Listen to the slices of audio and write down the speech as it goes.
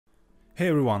Hey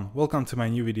everyone, welcome to my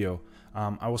new video.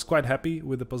 I was quite happy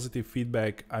with the positive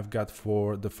feedback I've got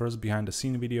for the first behind the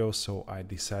scene video, so I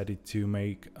decided to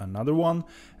make another one.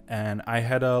 And I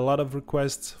had a lot of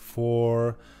requests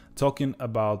for talking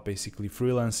about basically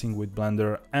freelancing with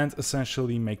Blender and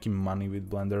essentially making money with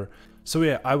Blender. So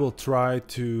yeah, I will try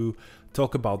to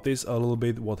talk about this a little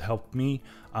bit, what helped me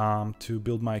to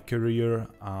build my career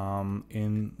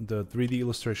in the 3D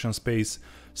illustration space.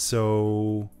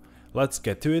 So let's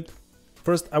get to it.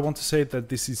 First, I want to say that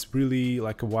this is really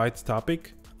like a wide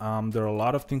topic. There are a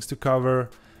lot of things to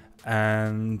cover,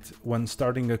 and when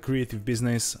starting a creative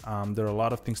business, there are a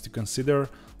lot of things to consider,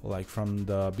 like from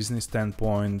the business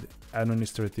standpoint,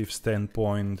 administrative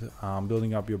standpoint,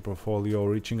 building up your portfolio,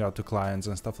 reaching out to clients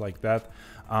and stuff like that.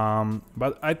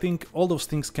 But I think all those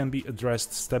things can be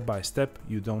addressed step by step.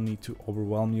 You don't need to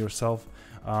overwhelm yourself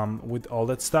with all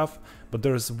that stuff. But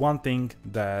there's one thing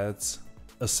that's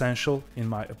essential, in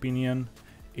my opinion,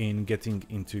 in getting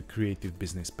into creative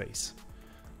business space.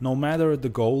 No matter the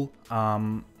goal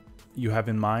you have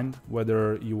in mind,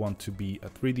 whether you want to be a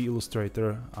 3D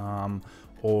illustrator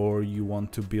or you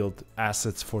want to build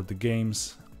assets for the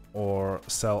games or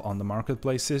sell on the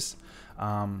marketplaces,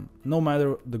 no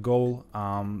matter the goal,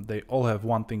 they all have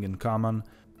one thing in common.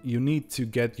 You need to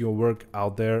get your work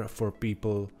out there for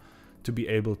people to be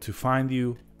able to find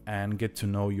you and get to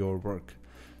know your work.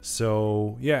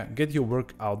 So yeah, get your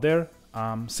work out there,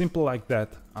 simple like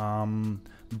that,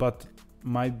 but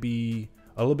might be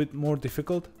a little bit more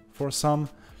difficult for some.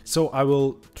 So I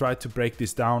will try to break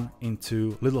this down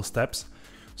into little steps.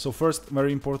 So first,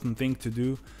 very important thing to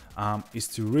do is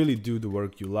to really do the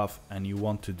work you love and you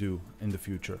want to do in the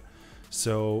future.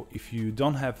 So if you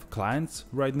don't have clients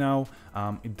right now,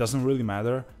 it doesn't really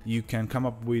matter. You can come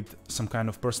up with some kind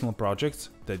of personal projects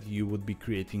that you would be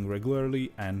creating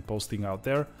regularly and posting out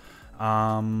there.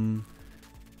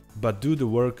 But do the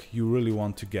work you really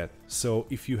want to get. So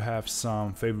if you have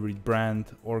some favorite brand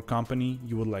or company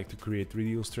you would like to create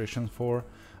 3D illustrations for,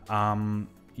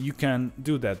 you can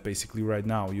do that basically right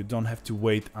now. You don't have to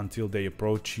wait until they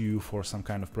approach you for some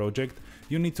kind of project.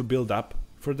 You need to build up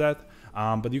for that.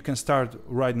 But you can start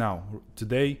right now.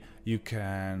 Today you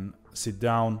can sit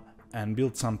down and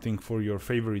build something for your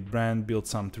favorite brand, build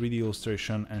some 3D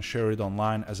illustration and share it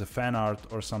online as a fan art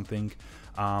or something.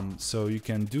 So you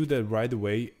can do that right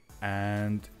away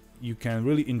and you can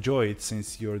really enjoy it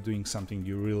since you're doing something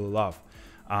you really love.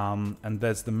 And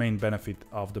that's the main benefit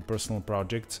of the personal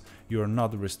projects. You're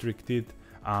not restricted.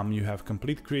 You have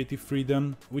complete creative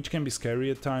freedom, which can be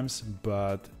scary at times,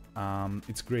 but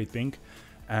it's a great thing.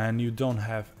 And you don't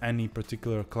have any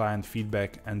particular client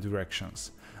feedback and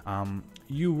directions.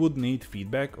 You would need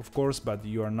feedback, of course, but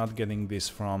you are not getting this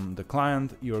from the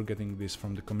client, you're getting this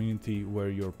from the community where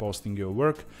you're posting your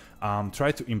work.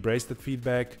 Try to embrace that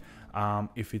feedback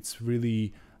if it's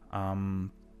really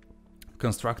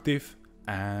constructive,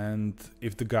 and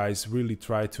if the guys really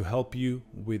try to help you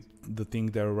with the thing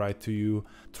they write to you,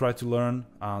 try to learn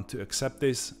to accept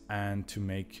this and to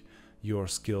make your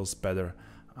skills better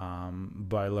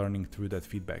by learning through that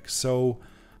feedback. So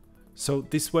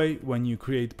this way, when you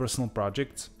create personal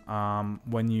projects,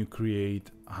 when you create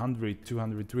 100,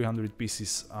 200, 300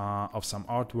 pieces of some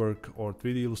artwork or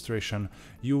 3D illustration,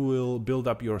 you will build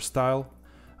up your style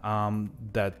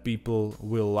that people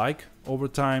will like over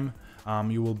time.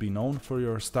 You will be known for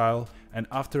your style, and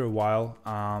after a while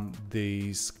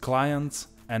these clients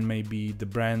and maybe the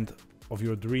brand of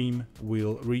your dream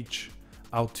will reach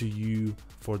out to you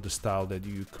for the style that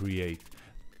you create.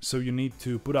 So you need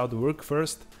to put out the work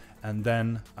first, and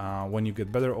then when you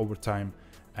get better over time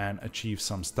and achieve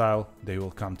some style, they will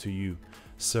come to you.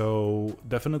 So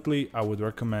definitely I would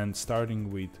recommend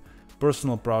starting with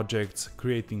personal projects,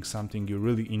 creating something you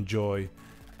really enjoy,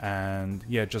 and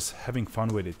yeah, just having fun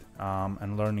with it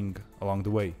and learning along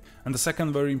the way. And the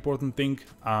second very important thing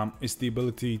is the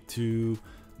ability to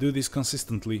do this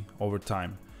consistently over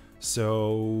time.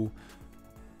 So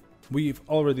we've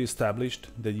already established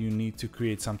that you need to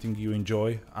create something you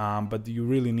enjoy, but you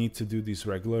really need to do this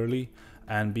regularly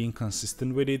and being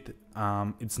consistent with it.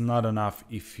 It's not enough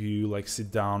if you like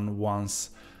sit down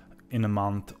once in a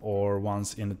month or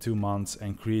once in 2 months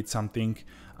and create something.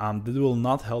 That will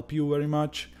not help you very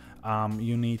much.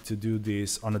 You need to do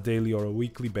this on a daily or a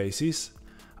weekly basis.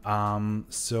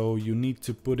 So you need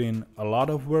to put in a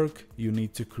lot of work, you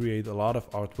need to create a lot of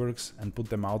artworks and put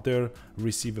them out there,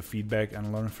 receive a feedback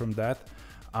and learn from that.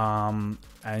 And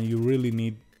you really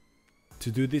need to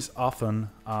do this often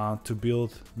to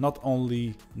build not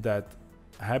only that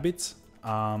habits,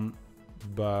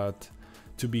 but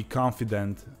to be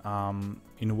confident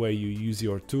in the way you use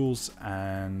your tools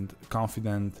and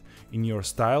confident in your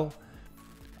style.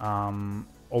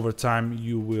 Over time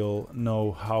you will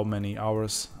know how many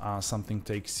hours something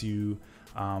takes you,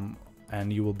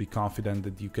 and you will be confident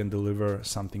that you can deliver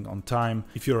something on time.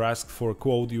 If you're asked for a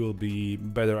quote, you will be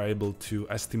better able to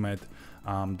estimate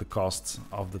the costs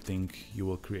of the thing you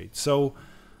will create. So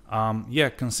yeah,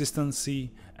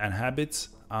 consistency and habits.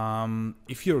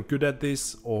 If you're good at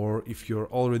this, or if you're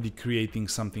already creating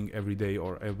something every day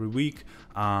or every week,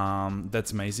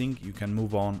 that's amazing. You can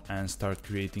move on and start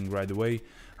creating right away.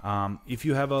 If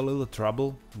you have a little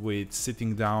trouble with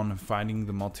sitting down and finding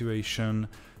the motivation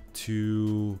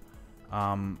to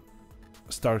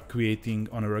start creating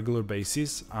on a regular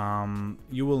basis,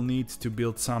 you will need to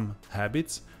build some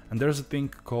habits. And there's a thing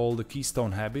called the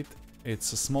keystone habit.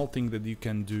 It's a small thing that you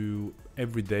can do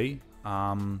every day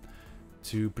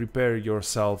to prepare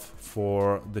yourself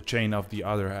for the chain of the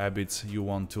other habits you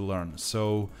want to learn.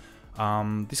 So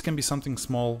this can be something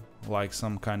small, like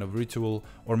some kind of ritual,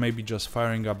 or maybe just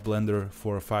firing up Blender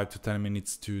for 5 to 10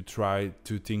 minutes to try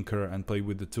to tinker and play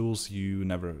with the tools you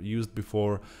never used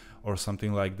before, or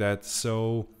something like that.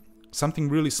 So something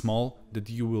really small that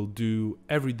you will do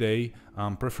every day,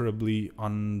 preferably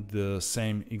on the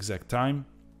same exact time,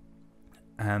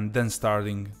 and then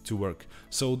starting to work.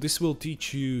 So this will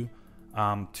teach you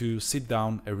to sit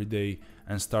down every day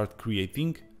and start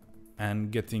creating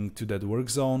and getting to that work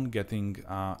zone, getting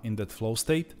in that flow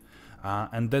state.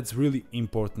 And that's really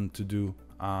important to do,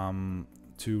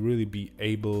 to really be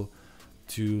able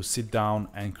to sit down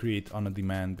and create on a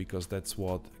demand, because that's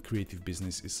what creative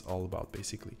business is all about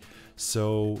basically.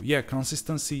 So yeah,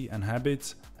 consistency and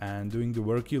habits and doing the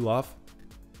work you love.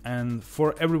 And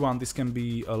for everyone this can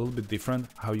be a little bit different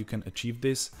how you can achieve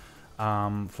this.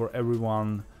 For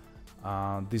everyone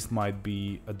this might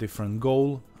be a different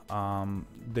goal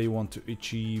they want to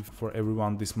achieve. For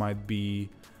everyone this might be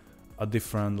a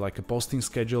different, like a posting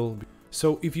schedule.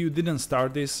 So if you didn't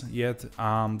start this yet,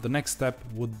 the next step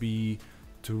would be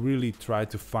to really try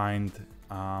to find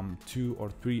 2 or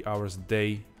 3 hours a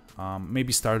day,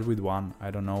 maybe start with 1,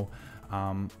 I don't know,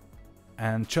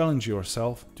 and challenge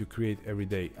yourself to create every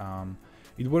day.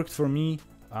 It worked for me.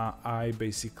 I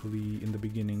basically in the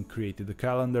beginning created a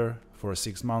calendar for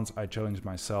 6 months. I challenged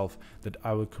myself that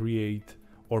I will create,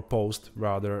 or post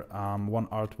rather, 1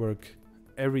 artwork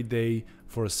every day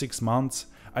for 6 months.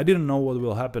 I didn't know what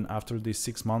will happen after these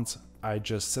 6 months. I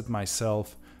just set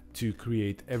myself to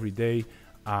create every day.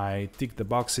 I tick the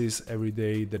boxes every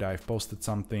day that I've posted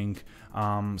something.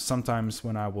 Sometimes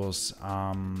when I was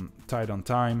tight on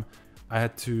time, I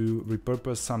had to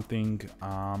repurpose something,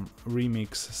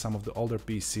 remix some of the older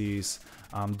pieces,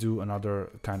 do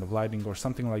another kind of lighting or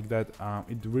something like that.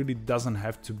 It really doesn't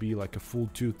have to be like a full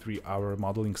 2-3 hour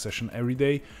modeling session every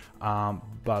day,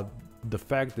 but the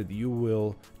fact that you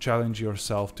will challenge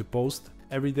yourself to post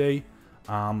every day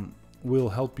will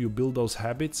help you build those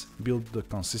habits, build the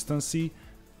consistency,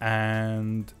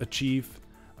 and achieve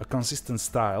a consistent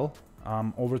style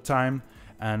over time,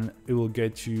 and it will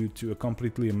get you to a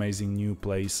completely amazing new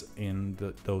place in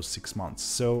those 6 months.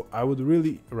 So I would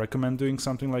really recommend doing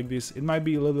something like this. It might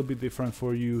be a little bit different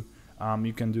for you.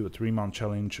 You can do a 3-month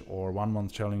challenge or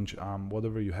 1-month challenge,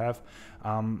 whatever you have.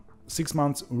 6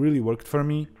 months really worked for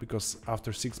me, because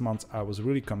after 6 months I was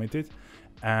really committed,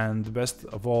 and best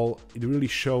of all, it really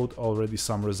showed already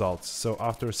some results. So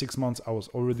after 6 months I was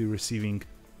already receiving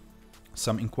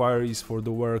some inquiries for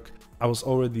the work. I was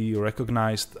already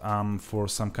recognized for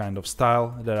some kind of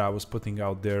style that I was putting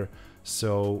out there.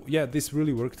 So yeah, this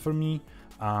really worked for me.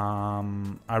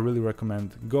 I really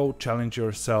recommend go challenge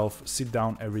yourself, sit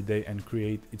down every day and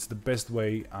create. It's the best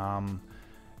way.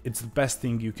 It's the best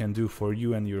thing you can do for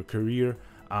you and your career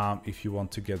if you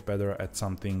want to get better at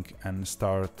something and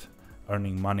start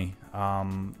earning money,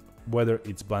 whether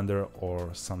it's Blender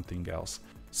or something else.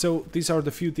 So these are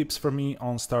the few tips for me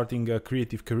on starting a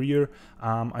creative career.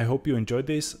 I hope you enjoyed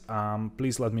this.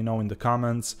 Please let me know in the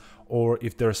comments, or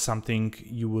if there's something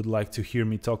you would like to hear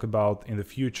me talk about in the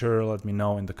future, let me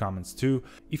know in the comments too.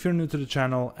 If you're new to the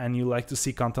channel and you like to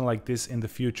see content like this in the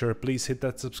future, please hit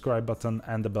that subscribe button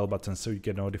and the bell button so you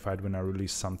get notified when I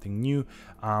release something new.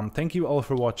 Thank you all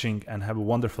for watching and have a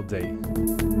wonderful day.